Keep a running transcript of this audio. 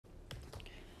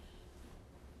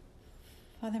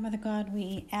Father, Mother God,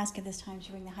 we ask at this time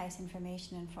to bring the highest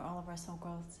information and for all of our soul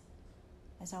growths.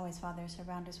 As always, Father,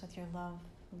 surround us with your love,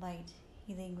 light,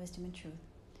 healing, wisdom, and truth.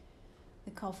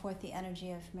 We call forth the energy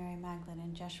of Mary Magdalene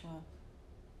and Yeshua,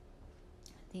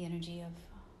 the energy of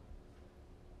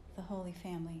the Holy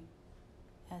Family,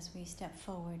 as we step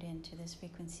forward into this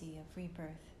frequency of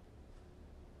rebirth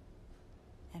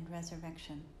and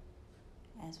resurrection,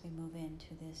 as we move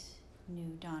into this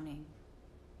new dawning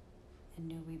and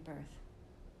new rebirth,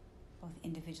 both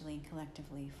individually and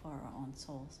collectively for our own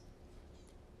souls.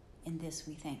 In this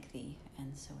we thank thee,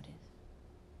 and so it is.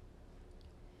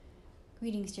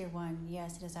 Greetings, dear one.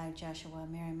 Yes, it is I, Joshua.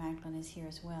 Mary Magdalene is here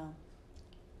as well.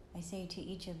 I say to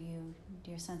each of you,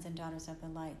 dear sons and daughters of the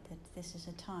light, that this is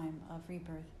a time of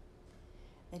rebirth.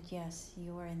 That yes,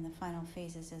 you are in the final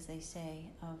phases, as they say,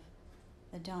 of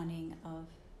the dawning of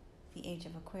the Age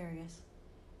of Aquarius,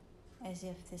 as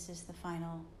if this is the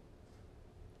final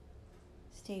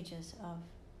stages of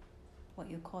what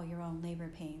you call your own labor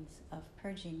pains, of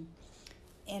purging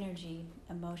energy,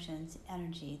 emotions,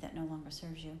 energy that no longer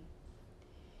serves you.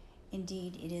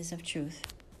 Indeed, it is of truth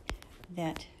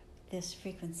that this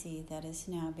frequency that is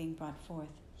now being brought forth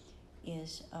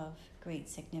is of great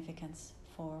significance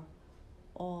for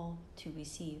all to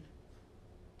receive.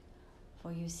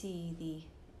 For you see, the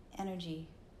energy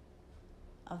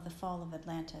of the Fall of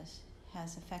Atlantis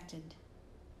has affected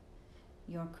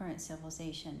your current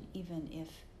civilization, even if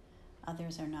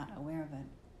others are not aware of it.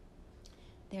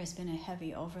 There's been a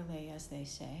heavy overlay, as they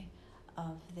say,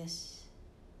 of this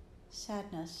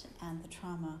sadness and the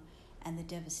trauma and the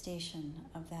devastation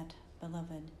of that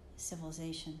beloved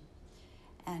civilization.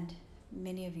 And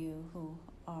many of you who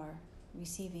are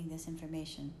receiving this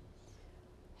information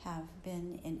have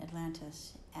been in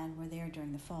Atlantis and were there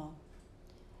during the fall.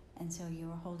 And so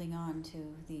you are holding on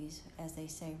to these, as they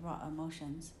say, raw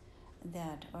emotions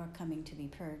that are coming to be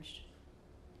purged.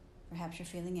 Perhaps you're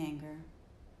feeling anger,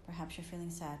 perhaps you're feeling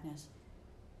sadness,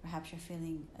 perhaps you're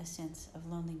feeling a sense of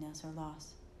loneliness or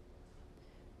loss.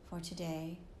 For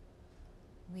today,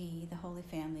 we, the Holy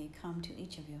Family, come to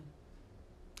each of you,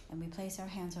 and we place our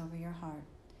hands over your heart,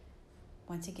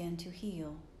 once again to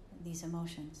heal these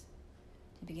emotions,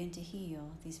 to begin to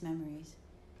heal these memories,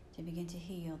 to begin to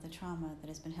heal the trauma that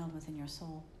has been held within your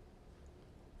soul.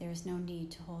 There is no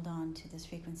need to hold on to this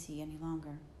frequency any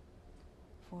longer,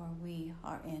 for we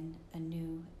are in a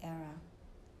new era.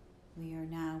 We are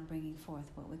now bringing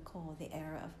forth what we call the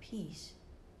era of peace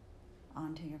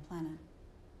onto your planet.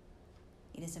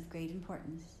 It is of great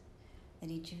importance that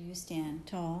each of you stand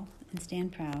tall and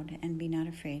stand proud and be not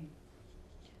afraid,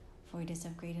 for it is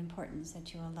of great importance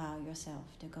that you allow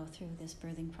yourself to go through this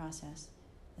birthing process,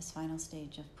 this final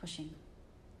stage of pushing.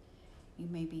 You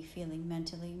may be feeling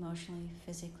mentally, emotionally,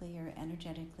 physically, or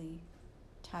energetically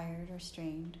tired or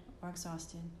strained or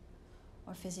exhausted,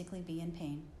 or physically be in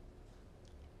pain.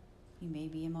 You may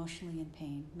be emotionally in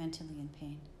pain, mentally in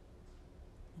pain.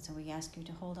 And so we ask you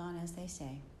to hold on, as they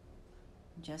say,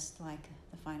 just like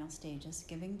the final stages,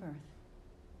 giving birth,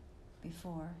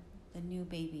 before the new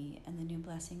baby and the new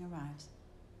blessing arrives.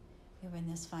 You're in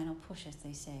this final push, as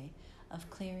they say, of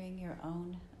clearing your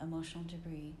own emotional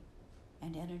debris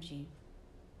and energy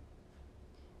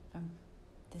from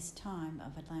this time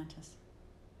of Atlantis.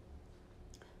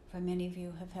 For many of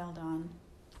you have held on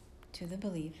to the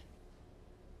belief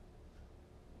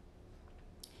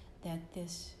that there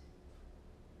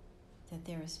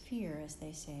is fear, as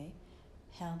they say,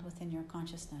 held within your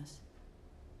consciousness,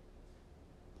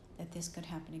 that this could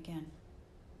happen again.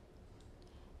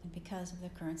 And because of the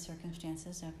current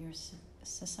circumstances of your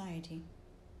society,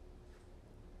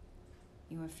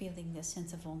 you are feeling this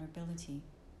sense of vulnerability,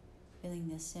 feeling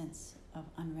this sense of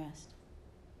unrest.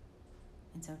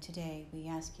 And so today we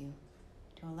ask you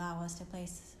to allow us to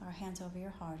place our hands over your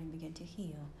heart and begin to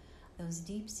heal those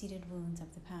deep-seated wounds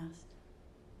of the past.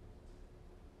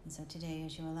 And so today,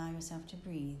 as you allow yourself to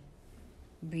breathe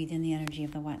in the energy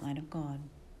of the white light of God,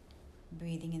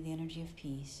 breathing in the energy of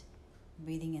peace,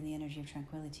 breathing in the energy of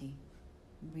tranquility,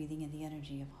 breathing in the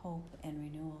energy of hope and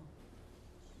renewal.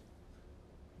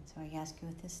 And so I ask you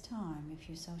at this time, if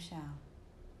you so shall,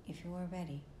 if you are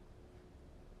ready,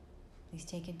 please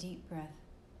take a deep breath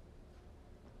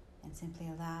and simply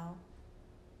allow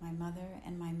my mother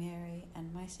and my Mary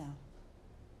and myself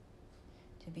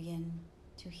to begin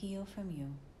to heal from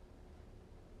you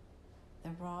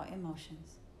the raw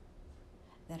emotions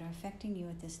that are affecting you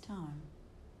at this time,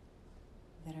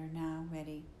 that are now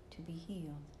ready to be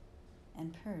healed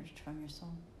and purged from your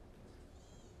soul.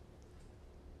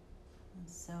 And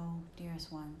so,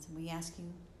 dearest ones, we ask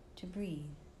you to breathe,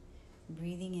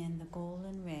 breathing in the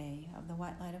golden ray of the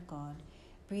white light of God,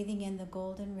 breathing in the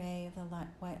golden ray of the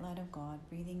white light of God,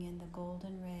 breathing in the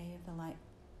golden ray of the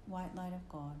white light of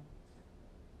God,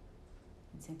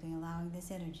 and simply allowing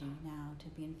this energy now to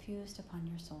be infused upon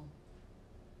your soul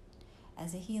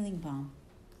as a healing balm.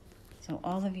 So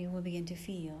all of you will begin to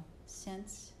feel,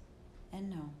 sense, and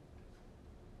know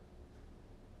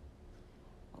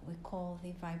what we call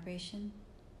the vibration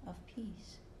of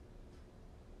peace.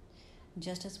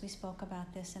 Just as we spoke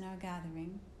about this in our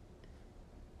gathering,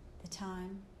 the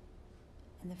time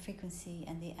and the frequency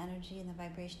and the energy and the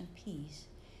vibration of peace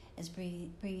is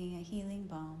bringing a healing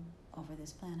balm over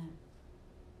this planet.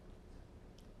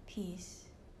 Peace,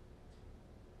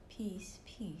 peace,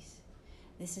 peace.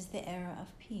 This is the era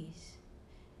of peace.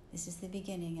 This is the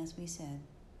beginning, as we said,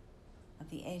 of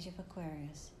the Age of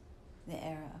Aquarius, the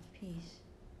era of peace.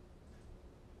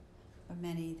 For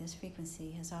many, this frequency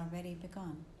has already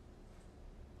begun,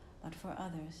 but for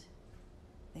others,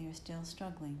 they are still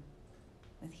struggling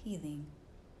with healing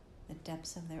the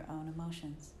depths of their own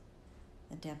emotions,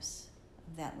 the depths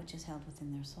of that which is held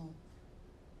within their soul.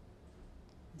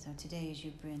 And so today, as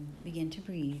you begin to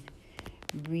breathe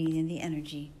in the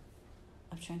energy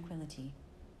of tranquility,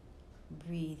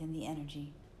 breathe in the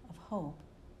energy of hope,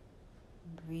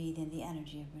 breathe in the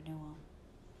energy of renewal.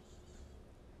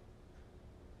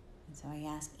 And so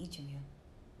I ask each of you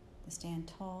to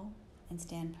stand tall and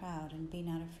stand proud and be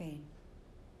not afraid.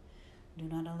 Do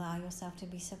not allow yourself to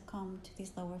be succumbed to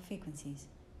these lower frequencies.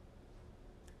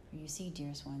 For you see,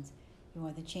 dearest ones, you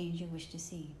are the change you wish to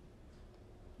see.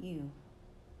 You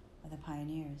are the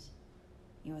pioneers.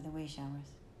 You are the way showers.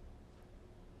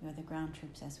 You are the ground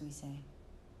troops, as we say.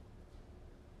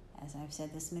 As I've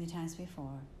said this many times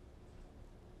before,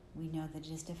 we know that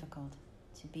it is difficult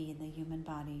to be in the human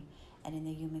body and in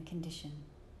the human condition.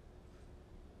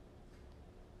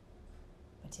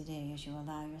 But today, as you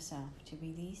allow yourself to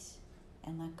release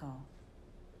and let go,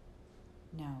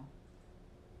 know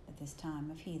that this time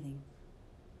of healing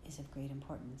is of great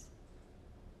importance.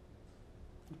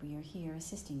 And we are here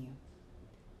assisting you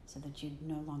so that you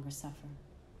no longer suffer.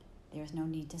 There is no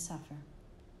need to suffer.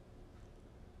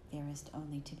 There is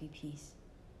only to be peace.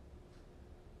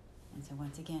 And so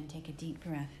once again, take a deep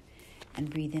breath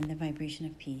and breathe in the vibration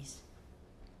of peace.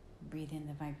 Breathe in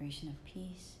the vibration of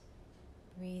peace.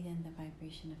 Breathe in the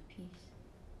vibration of peace.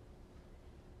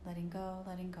 Letting go,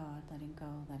 letting God, letting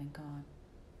go, letting God.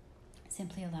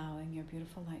 Simply allowing your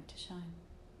beautiful light to shine.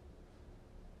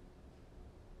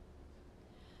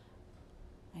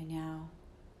 I now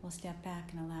will step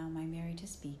back and allow my Mary to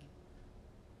speak.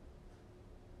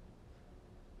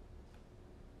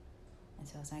 And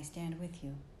so as I stand with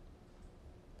you,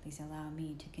 please allow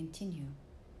me to continue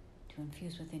to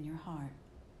infuse within your heart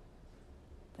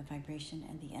the vibration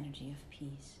and the energy of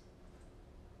peace.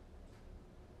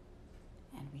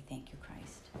 And we thank you,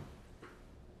 Christ.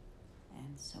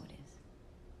 And so it is.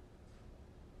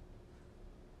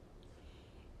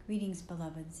 Greetings,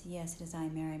 beloveds. Yes, it is I,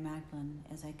 Mary Magdalene.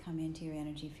 As I come into your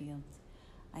energy fields,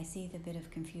 I see the bit of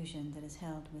confusion that is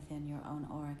held within your own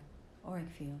auric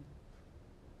field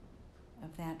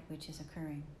of that which is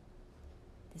occurring.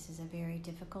 This is a very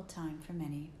difficult time for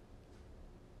many,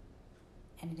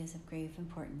 and it is of grave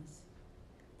importance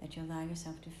that you allow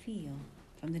yourself to feel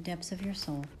from the depths of your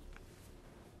soul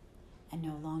and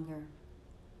no longer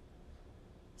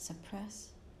suppress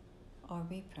or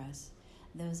repress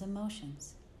those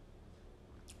emotions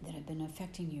that have been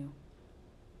affecting you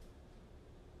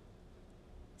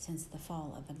since the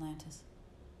fall of Atlantis.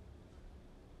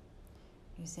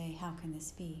 You say, how can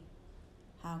this be?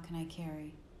 How can I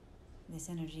carry this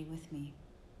energy with me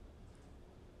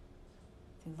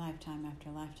through lifetime after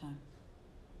lifetime?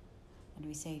 And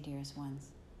we say, dearest ones,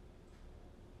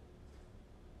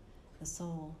 the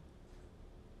soul,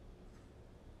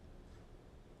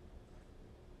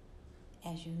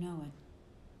 as you know it,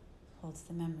 holds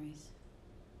the memories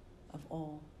of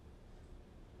all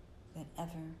that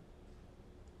ever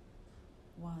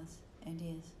was and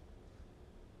is.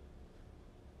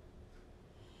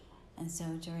 And so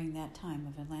during that time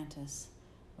of Atlantis,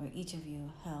 where each of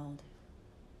you held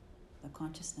the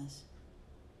consciousness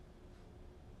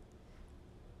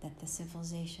that the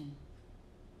civilization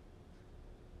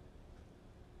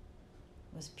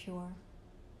was pure,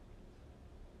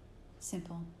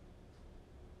 simple,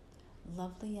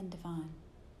 lovely and divine,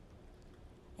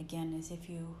 again as if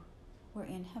you were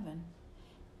in heaven,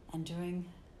 and during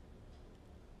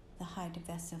the height of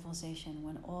that civilization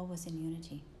when all was in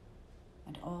unity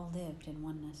and all lived in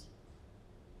oneness,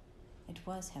 it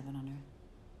was heaven on earth.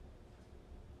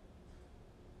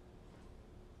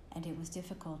 And it was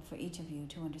difficult for each of you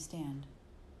to understand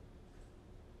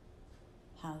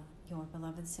how your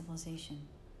beloved civilization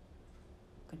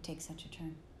could take such a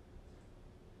turn.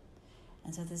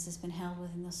 And so this has been held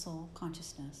within the soul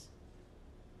consciousness.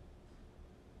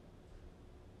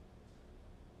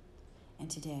 And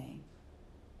today,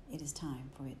 it is time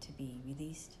for it to be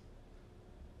released,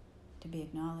 to be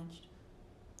acknowledged,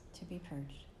 to be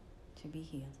purged, to be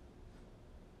healed.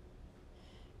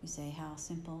 You say how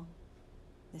simple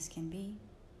this can be.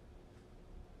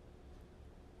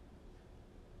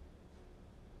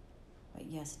 But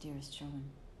yes, dearest children,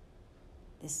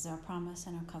 this is our promise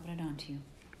and our covenant unto you.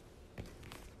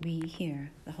 We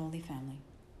here, the Holy Family,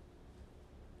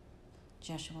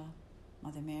 Yeshua,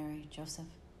 Mother Mary, Joseph,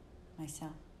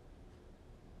 myself,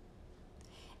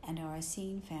 and our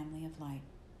Essene family of light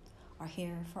are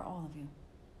here for all of you.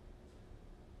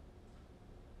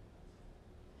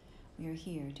 We are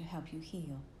here to help you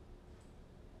heal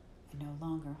and no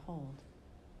longer hold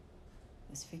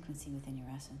this frequency within your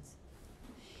essence.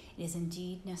 It is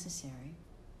indeed necessary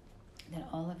that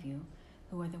all of you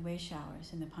who are the way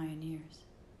showers and the pioneers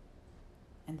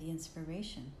and the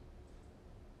inspiration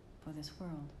for this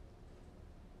world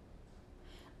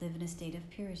live in a state of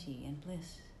purity and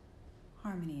bliss,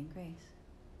 harmony and grace.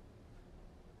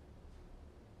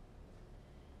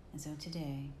 And so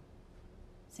today,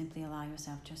 simply allow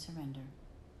yourself to surrender.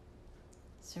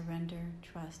 Surrender,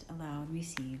 trust, allow, and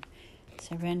receive.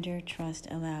 Surrender, trust,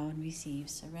 allow, and receive.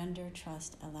 Surrender,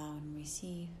 trust, allow, and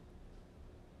receive.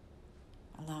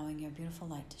 Allowing your beautiful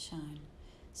light to shine.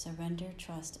 Surrender,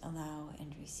 trust, allow,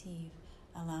 and receive.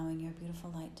 Allowing your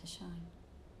beautiful light to shine.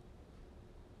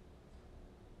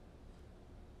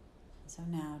 So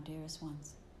now, dearest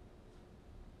ones,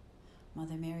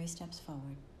 Mother Mary steps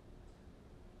forward,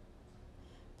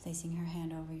 placing her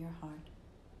hand over your heart,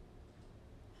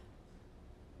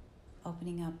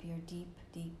 opening up your deep,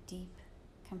 deep, deep,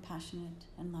 compassionate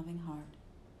and loving heart,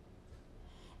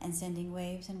 and sending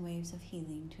waves and waves of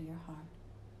healing to your heart,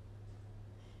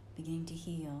 beginning to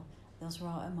heal those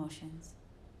raw emotions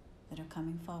that are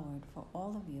coming forward for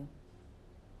all of you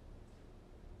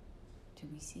to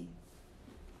receive.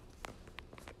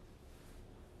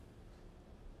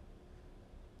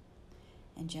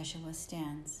 And Yeshua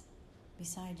stands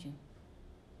beside you,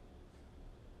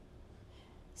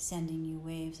 sending you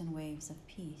waves and waves of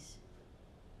peace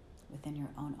within your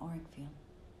own auric field.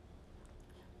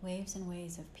 Waves and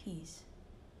waves of peace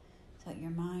so that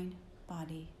your mind,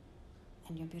 body,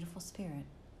 and your beautiful spirit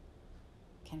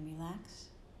can relax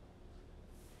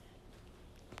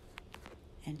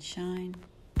and shine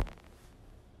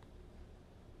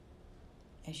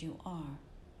as you are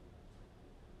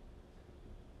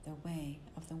the way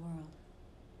of the world.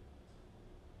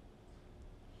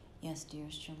 Yes,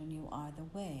 dearest children, you are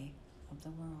the way of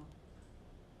the world.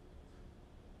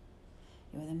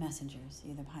 You are the messengers,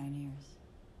 you're the pioneers.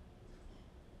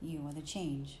 You are the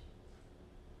change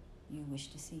you wish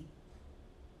to see.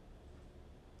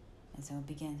 And so it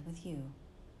begins with you,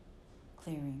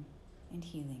 clearing and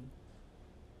healing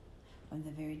from the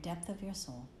very depth of your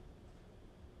soul.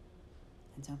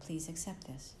 And so please accept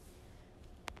this.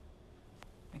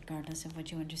 Regardless of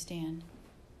what you understand,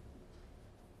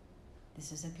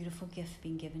 this is a beautiful gift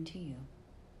being given to you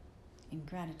in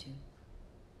gratitude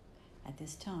at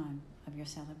this time of your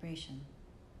celebration,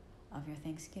 of your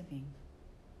Thanksgiving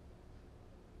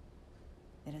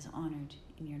that is honored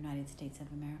in the United States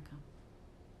of America.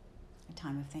 A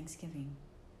time of thanksgiving,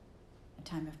 a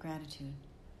time of gratitude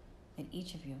that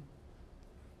each of you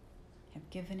have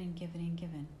given and given and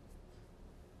given,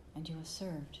 and you have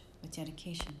served with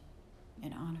dedication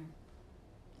and honor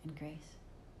and grace.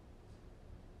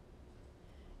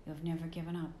 You have never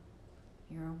given up.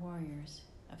 You are warriors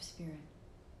of spirit.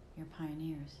 You're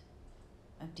pioneers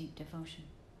of deep devotion.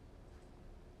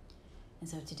 And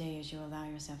so today, as you allow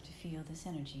yourself to feel this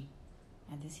energy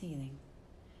and this healing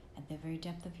at the very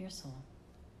depth of your soul,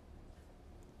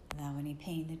 allow any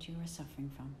pain that you are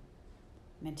suffering from,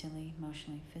 mentally,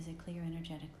 emotionally, physically, or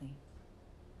energetically,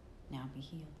 now be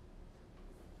healed.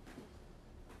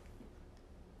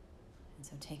 And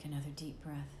so take another deep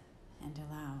breath and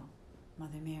allow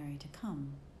Mother Mary to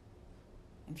come,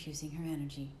 infusing her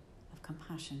energy of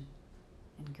compassion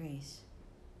and grace,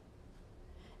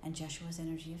 and Jeshua's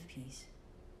energy of peace,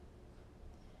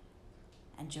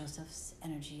 and Joseph's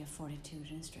energy of fortitude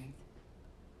and strength.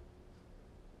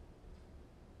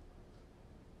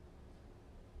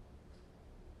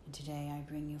 And today I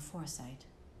bring you foresight,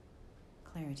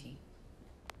 clarity,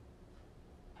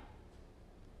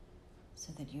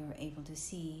 so that you are able to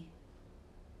see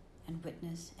and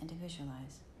witness and to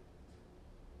visualize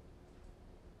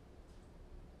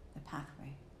the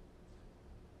pathway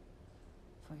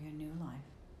for your new life.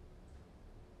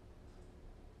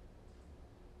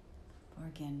 For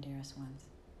again, dearest ones,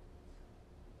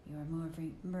 You are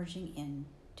merging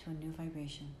into a new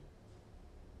vibration,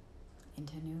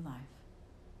 into new life,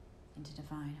 into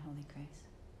divine holy grace.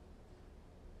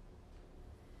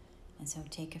 And so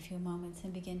take a few moments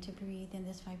and begin to breathe in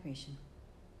this vibration.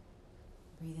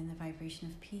 Breathe in the vibration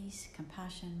of peace,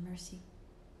 compassion, mercy,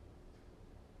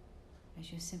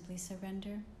 as you simply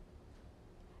surrender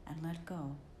and let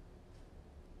go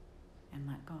and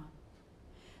let God.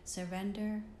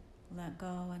 Surrender, let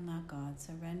go, and let God.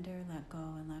 Surrender, let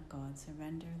go, and let God.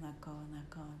 Surrender, let go, and let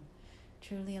God.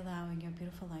 Truly allowing your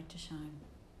beautiful light to shine.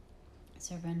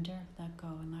 Surrender, let go,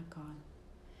 and let God.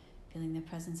 Feeling the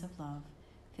presence of love,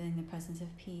 feeling the presence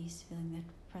of peace, feeling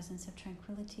the presence of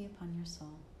tranquility upon your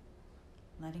soul.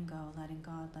 Letting go, letting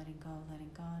God, letting go,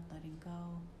 letting God, letting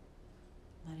go,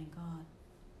 letting God.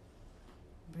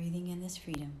 Breathing in this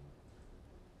freedom.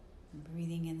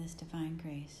 Breathing in this divine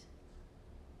grace.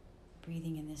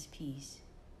 Breathing in this peace.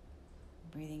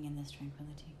 Breathing in this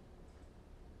tranquility.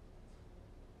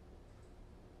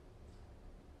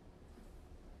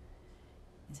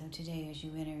 And so today, as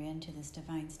you enter into this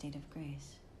divine state of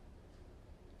grace,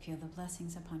 feel the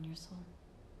blessings upon your soul.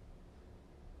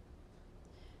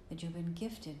 That you've been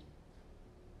gifted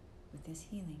with this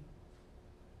healing.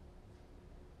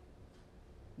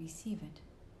 Receive it.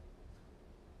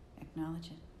 Acknowledge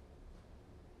it.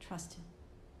 Trust it.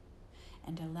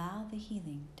 And allow the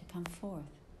healing to come forth,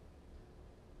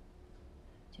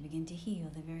 to begin to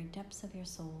heal the very depths of your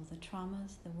soul, the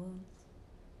traumas, the wounds,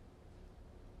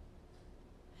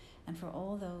 and for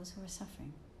all those who are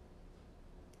suffering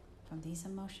from these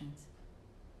emotions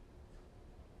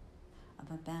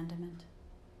of abandonment,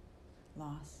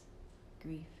 loss,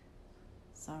 grief,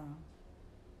 sorrow,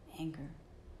 anger,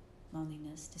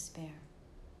 loneliness, despair.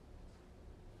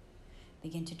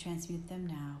 Begin to transmute them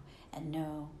now and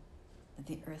know that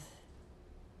the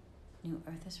new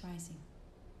earth is rising,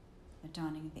 the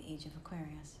dawning of the Age of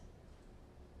Aquarius.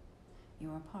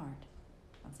 You are part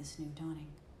of this new dawning.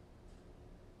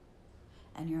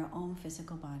 And your own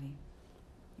physical body,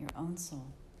 your own soul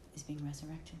is being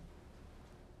resurrected.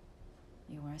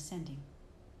 You are ascending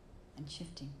and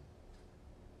shifting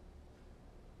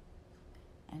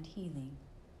and healing,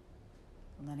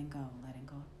 letting go, letting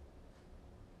go.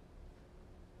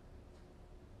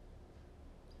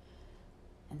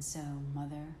 And so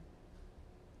Mother,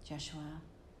 Yeshua,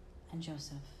 and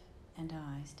Joseph, and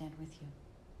I stand with you.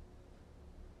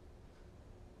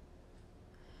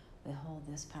 We hold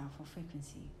this powerful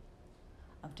frequency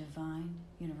of divine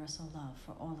universal love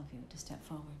for all of you to step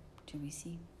forward to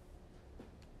receive.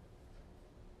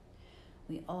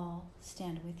 We all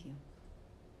stand with you,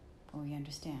 for we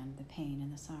understand the pain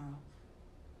and the sorrow.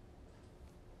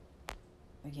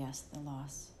 But yes, the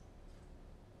loss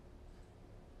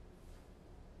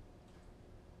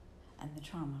and the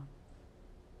trauma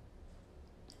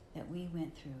that we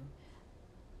went through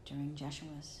during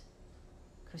Jeshua's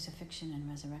crucifixion and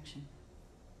resurrection.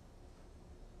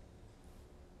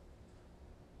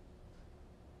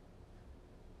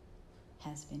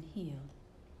 Has been healed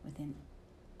within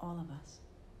all of us.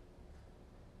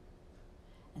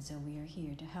 And so we are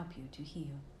here to help you to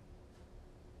heal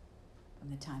from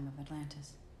the time of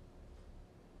Atlantis,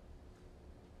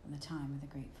 from the time of the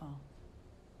Great Fall.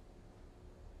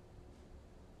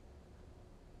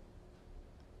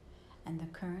 And the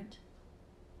current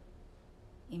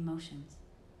emotions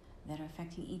that are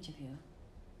affecting each of you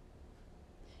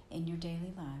in your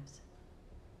daily lives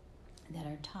that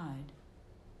are tied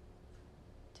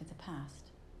to the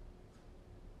past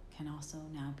can also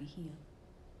now be healed.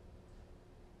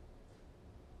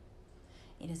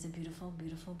 It is a beautiful,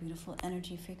 beautiful, beautiful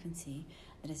energy frequency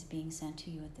that is being sent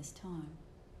to you at this time.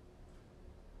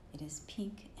 It is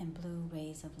pink and blue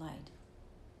rays of light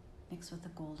mixed with a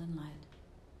golden light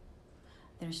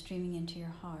that are streaming into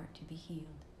your heart to be healed,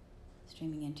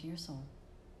 streaming into your soul,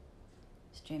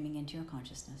 streaming into your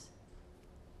consciousness,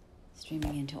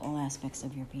 streaming into all aspects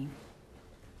of your being.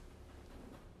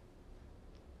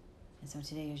 And so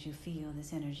today, as you feel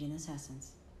this energy and this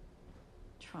essence,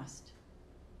 trust,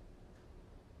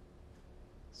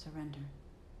 surrender,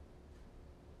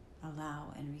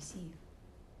 allow, and receive.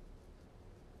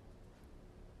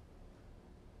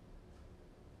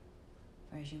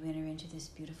 For as you enter into this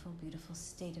beautiful, beautiful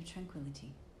state of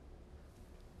tranquility,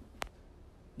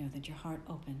 know that your heart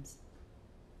opens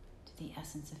to the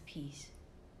essence of peace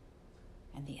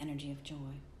and the energy of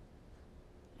joy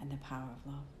and the power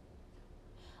of love.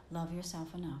 Love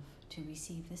yourself enough to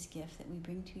receive this gift that we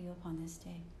bring to you upon this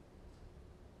day.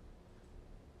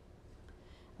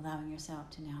 Allowing yourself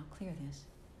to now clear this.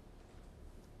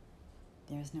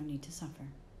 There is no need to suffer.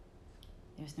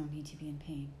 There's no need to be in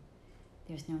pain.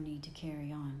 There's no need to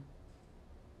carry on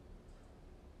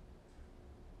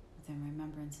the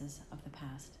remembrances of the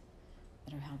past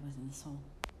that are held within the soul.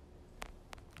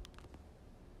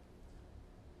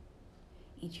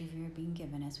 Each of you are being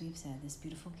given, as we've said, this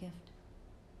beautiful gift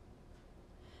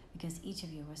because each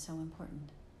of you are so important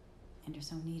and are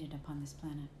so needed upon this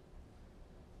planet.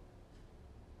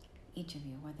 Each of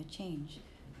you are the change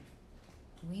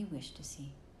we wish to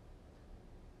see.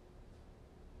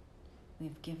 We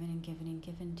have given and given and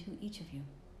given to each of you.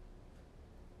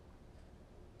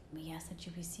 We ask that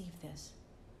you receive this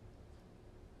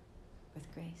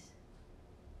with grace.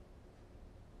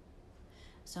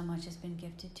 So much has been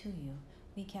gifted to you,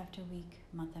 week after week,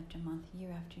 month after month,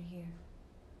 year after year.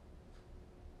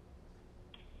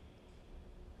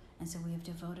 And so we have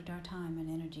devoted our time and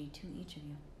energy to each of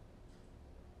you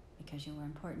because you are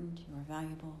important, you are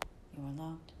valuable, you are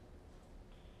loved,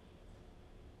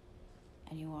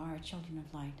 and you are children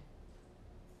of light.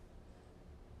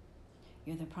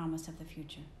 You're the promise of the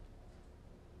future.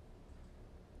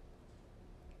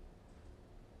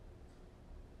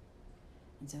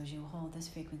 And so as you hold this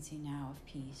frequency now of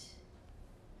peace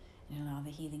and allow the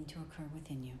healing to occur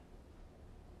within you,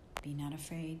 be not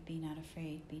afraid, be not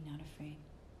afraid, be not afraid.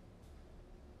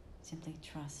 Simply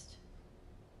trust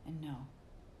and know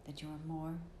that you are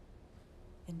more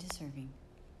than deserving,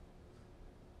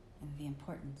 and the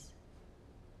importance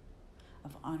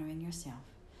of honoring yourself,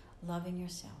 loving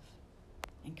yourself,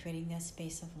 and creating that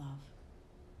space of love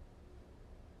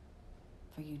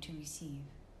for you to receive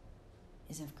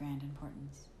is of grand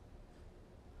importance.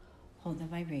 Hold the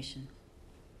vibration,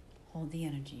 hold the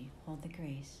energy, hold the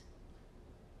grace.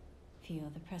 Feel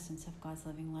the presence of God's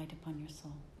loving light upon your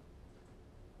soul.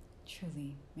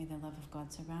 Truly, may the love of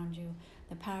God surround you,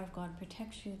 the power of God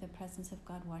protects you, the presence of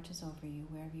God watches over you.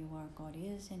 Wherever you are, God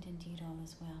is, and indeed all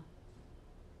is well.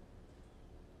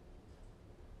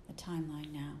 The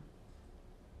timeline now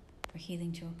for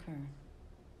healing to occur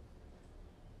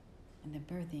and the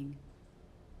birthing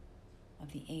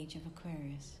of the Age of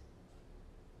Aquarius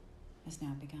has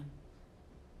now begun.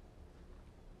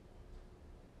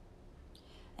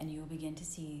 And you will begin to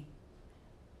see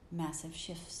massive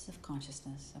shifts of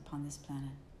consciousness upon this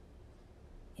planet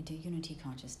into unity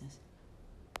consciousness.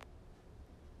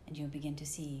 And you'll begin to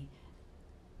see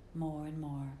more and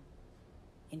more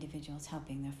individuals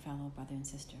helping their fellow brother and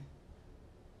sister.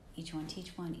 Each one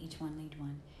teach one, each one lead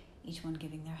one, each one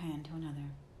giving their hand to another,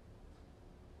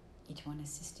 each one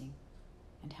assisting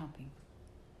and helping.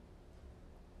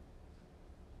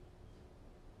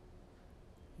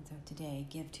 And so today,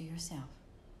 give to yourself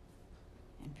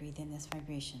and breathe in this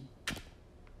vibration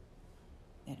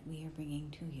that we are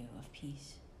bringing to you of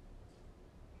peace.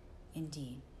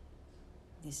 Indeed,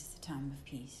 this is the time of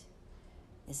peace.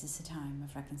 This is the time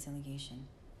of reconciliation.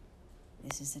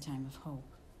 This is the time of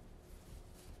hope.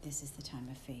 This is the time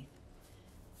of faith.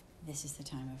 This is the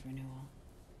time of renewal.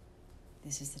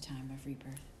 This is the time of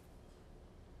rebirth.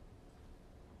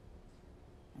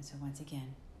 And so once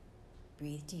again,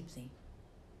 breathe deeply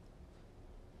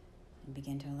and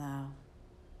begin to allow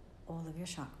all of your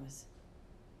chakras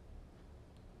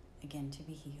again to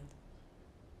be healed.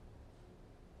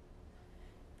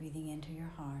 Breathing into your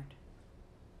heart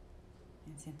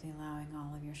and simply allowing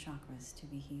all of your chakras to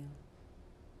be healed.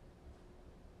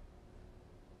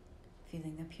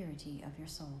 Feeling the purity of your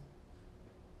soul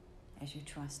as you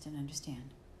trust and understand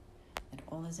that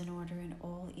all is in order and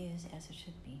all is as it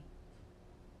should be,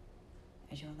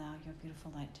 as you allow your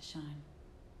beautiful light to shine.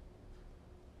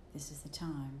 This is the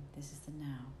time, this is the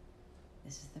now,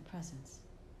 this is the presence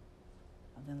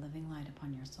of the living light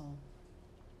upon your soul.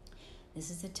 This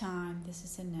is the time, this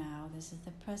is the now, this is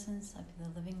the presence of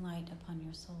the living light upon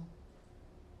your soul.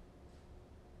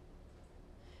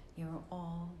 You are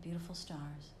all beautiful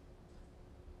stars,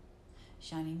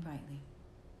 shining brightly.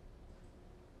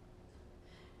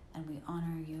 And we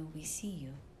honor you, we see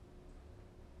you,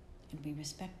 and we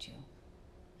respect you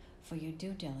for your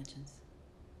due diligence,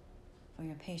 for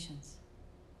your patience,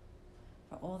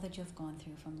 for all that you've gone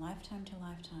through from lifetime to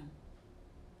lifetime,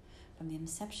 from the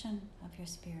inception of your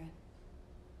spirit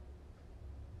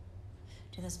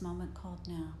to this moment called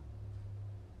now.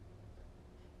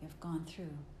 You've gone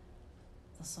through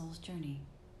the soul's journey.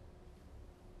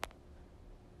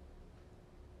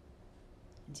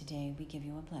 And today we give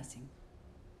you a blessing.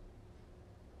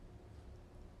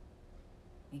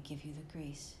 We give you the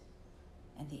grace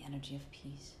and the energy of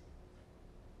peace,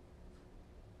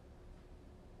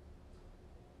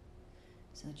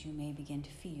 so that you may begin to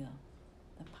feel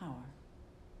the power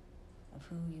of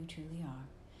who you truly are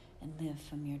and live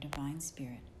from your divine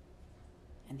spirit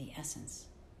and the essence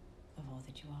of all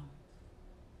that you are.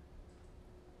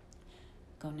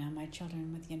 Go now, my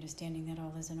children, with the understanding that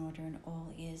all is in order and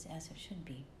all is as it should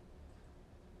be.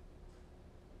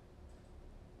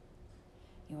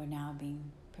 You are now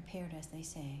being prepared, as they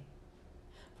say,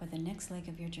 for the next leg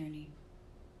of your journey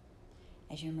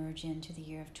as you merge into the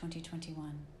year of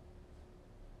 2021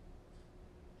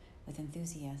 with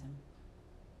enthusiasm,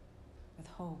 with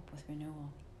hope, with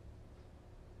renewal,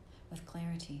 with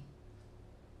clarity,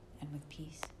 and with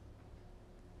peace.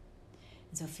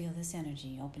 And so feel this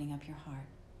energy opening up your heart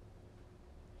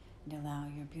and allow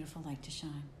your beautiful light to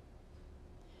shine.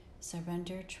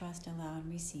 Surrender, trust, allow,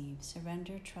 and receive.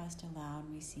 Surrender, trust, allow,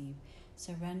 and receive.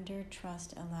 Surrender,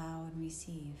 trust, allow, and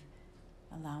receive.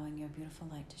 Allowing your beautiful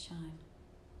light to shine.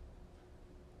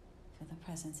 Feel the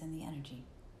presence and the energy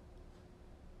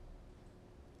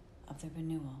of the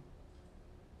renewal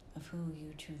of who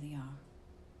you truly are.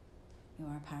 You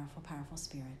are a powerful, powerful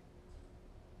spirit.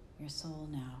 Your soul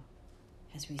now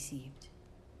has received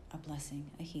a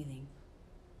blessing, a healing,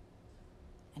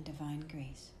 and divine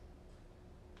grace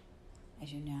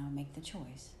as you now make the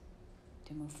choice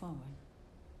to move forward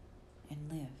and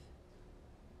live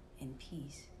in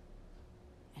peace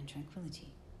and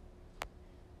tranquility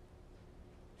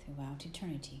throughout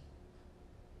eternity.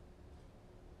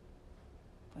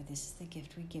 For this is the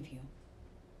gift we give you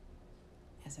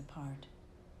as a part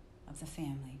of the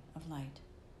family of light.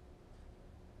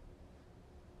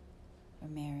 For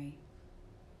Mary,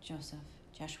 Joseph,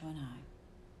 Yeshua, and I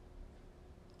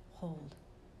hold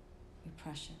you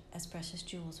precious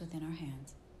jewels within our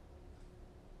hands,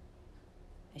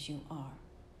 as you are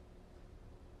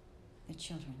the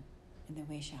children in the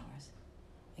way showers,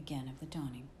 again of the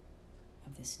dawning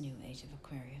of this new age of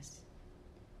Aquarius.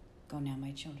 Go now,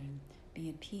 my children, be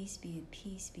at peace, be at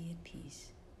peace, be at peace,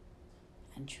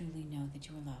 and truly know that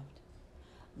you are loved.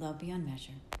 Love beyond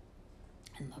measure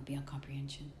and love beyond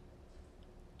comprehension.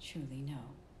 Truly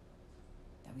know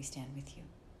that we stand with you.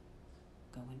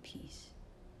 Go in peace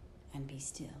and be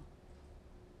still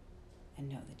and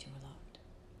know that you are loved.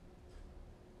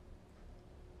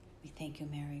 We thank you,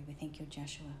 Mary. We thank you,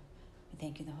 Yeshua. We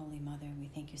thank you, the Holy Mother. We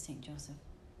thank you, Saint Joseph.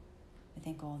 We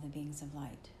thank all the beings of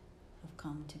light who have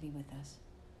come to be with us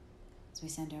as we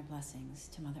send our blessings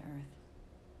to Mother Earth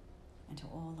and to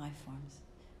all life forms.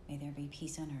 May there be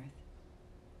peace on earth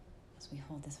as we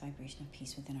hold this vibration of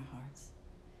peace within our hearts.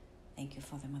 Thank you,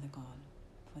 Father, Mother God,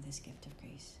 for this gift of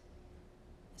grace,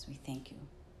 as we thank you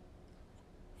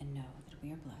and know that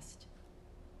we are blessed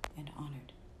and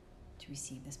honored to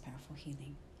receive this powerful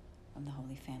healing from the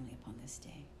Holy Family upon this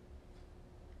day.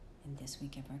 In this we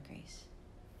give our grace,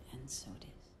 and so it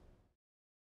is.